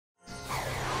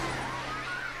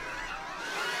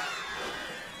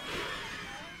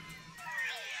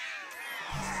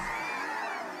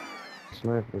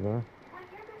sniper though.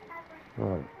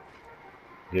 Oh,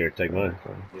 Here, take mine.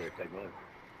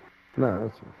 no,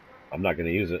 that's I'm not gonna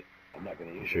use it.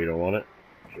 You sure you don't want it?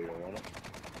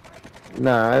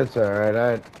 no, it's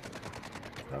alright.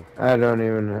 I don't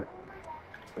even.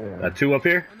 Yeah. Two up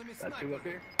here.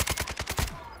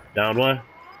 Down one.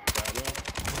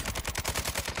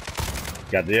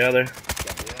 Got the other.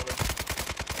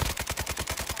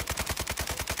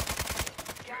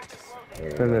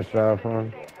 Finished off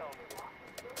one.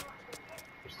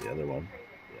 Where's the other one?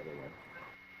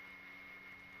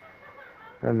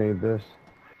 I need this.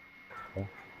 Oh.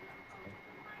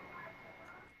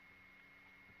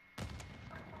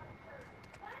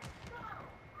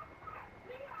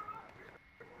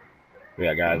 We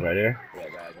got guys right here.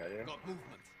 Got movement.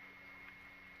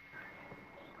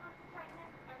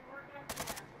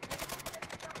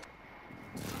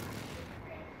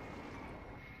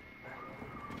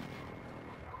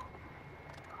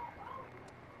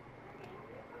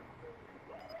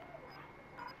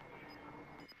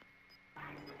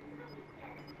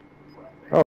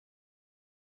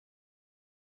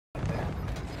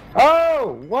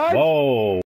 Oh, what?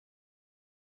 Whoa.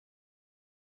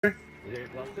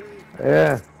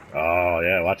 Yeah. Oh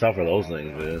yeah, watch out for those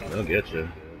things, man. They'll get you. Your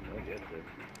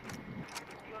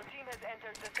team has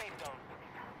entered the safe zone.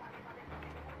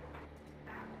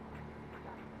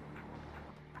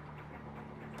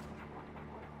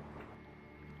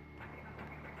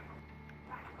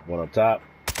 One up top.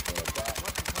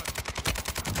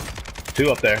 Two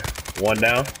up there. One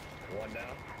down.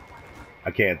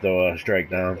 I can't throw a strike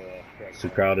down. It's too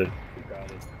crowded.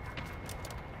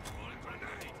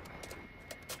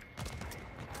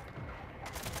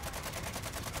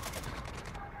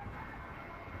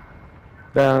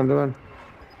 Down one.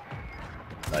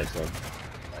 Nice one.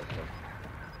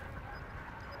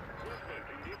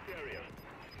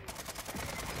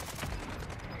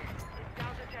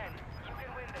 Down to 10. You can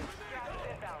win this. Gas is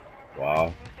inbound. Wow.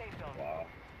 New safe zone.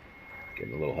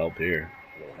 Getting a little help here.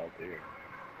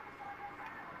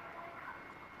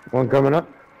 One coming up.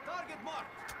 Target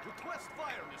marked. Request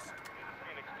fire mission.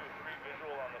 Phoenix 2-3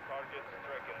 visual on the target.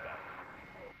 Track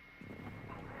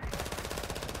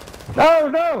inbound. Oh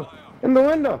no! In the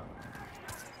window.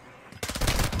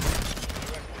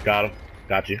 Got him.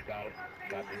 Got you.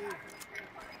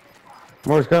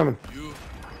 More's coming.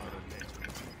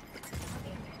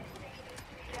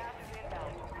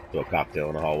 Do a cocktail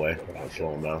in the hallway. I'll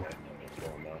slow him down.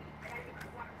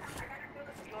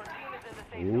 Your team is in the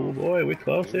safe Ooh zone. boy, we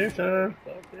close here, son.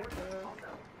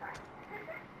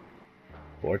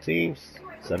 4 teams.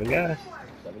 7 guys.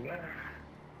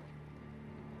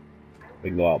 We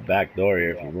can go out back door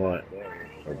here if you want.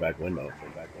 Or back window.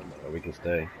 Or we can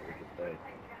stay.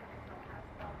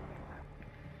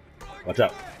 Watch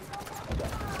out.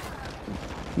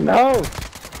 No.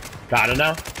 Got him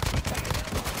now.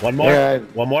 One more. Yeah,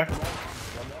 One more.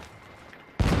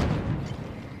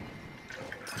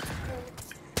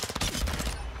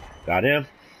 Got him.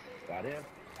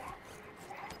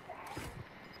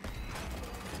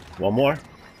 One more.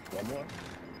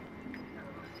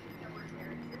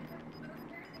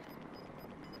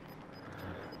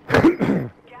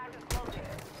 Gas is closing.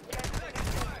 Get to the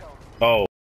new safe zone. Oh,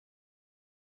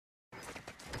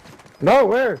 No,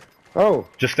 where? Oh.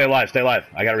 just stay alive. Stay alive.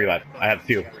 I gotta revive. I have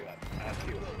few. Advise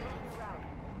you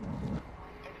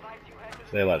head to the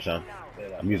Stay alive, Sean.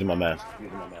 I'm using my mask.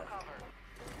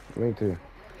 cover. Me too.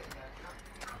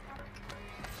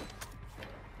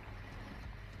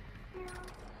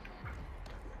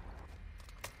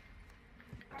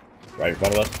 Right in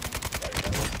front of us.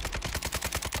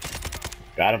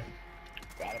 Got him.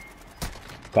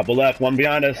 Couple left. One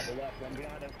behind us.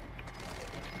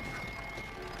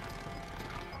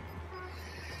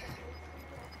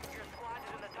 Your squad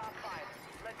is in the top 5.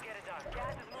 Let's get it done.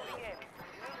 Gas is moving in.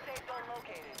 New safe zone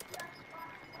located.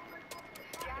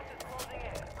 Gas is closing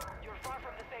in. You're far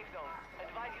from the safe zone.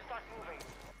 Advise you start moving.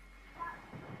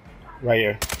 Right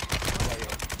here. That is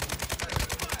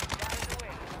a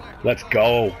win. Let's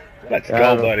go. Let's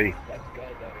Got go, him. buddy.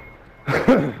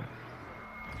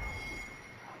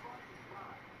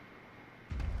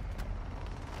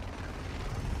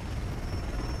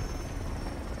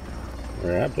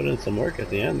 Yeah, I put in some work at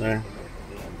the end there.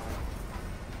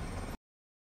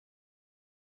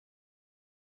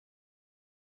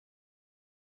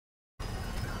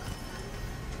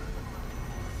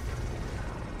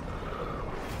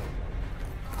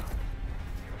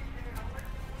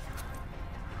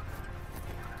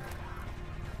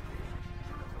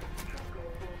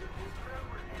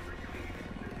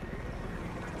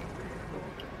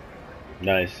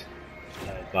 Nice.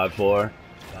 5-4.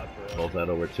 Both had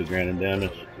over 2 grand in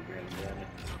damage.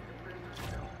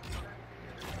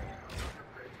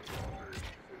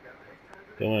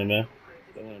 Go in, man.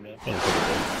 Go in,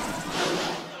 man.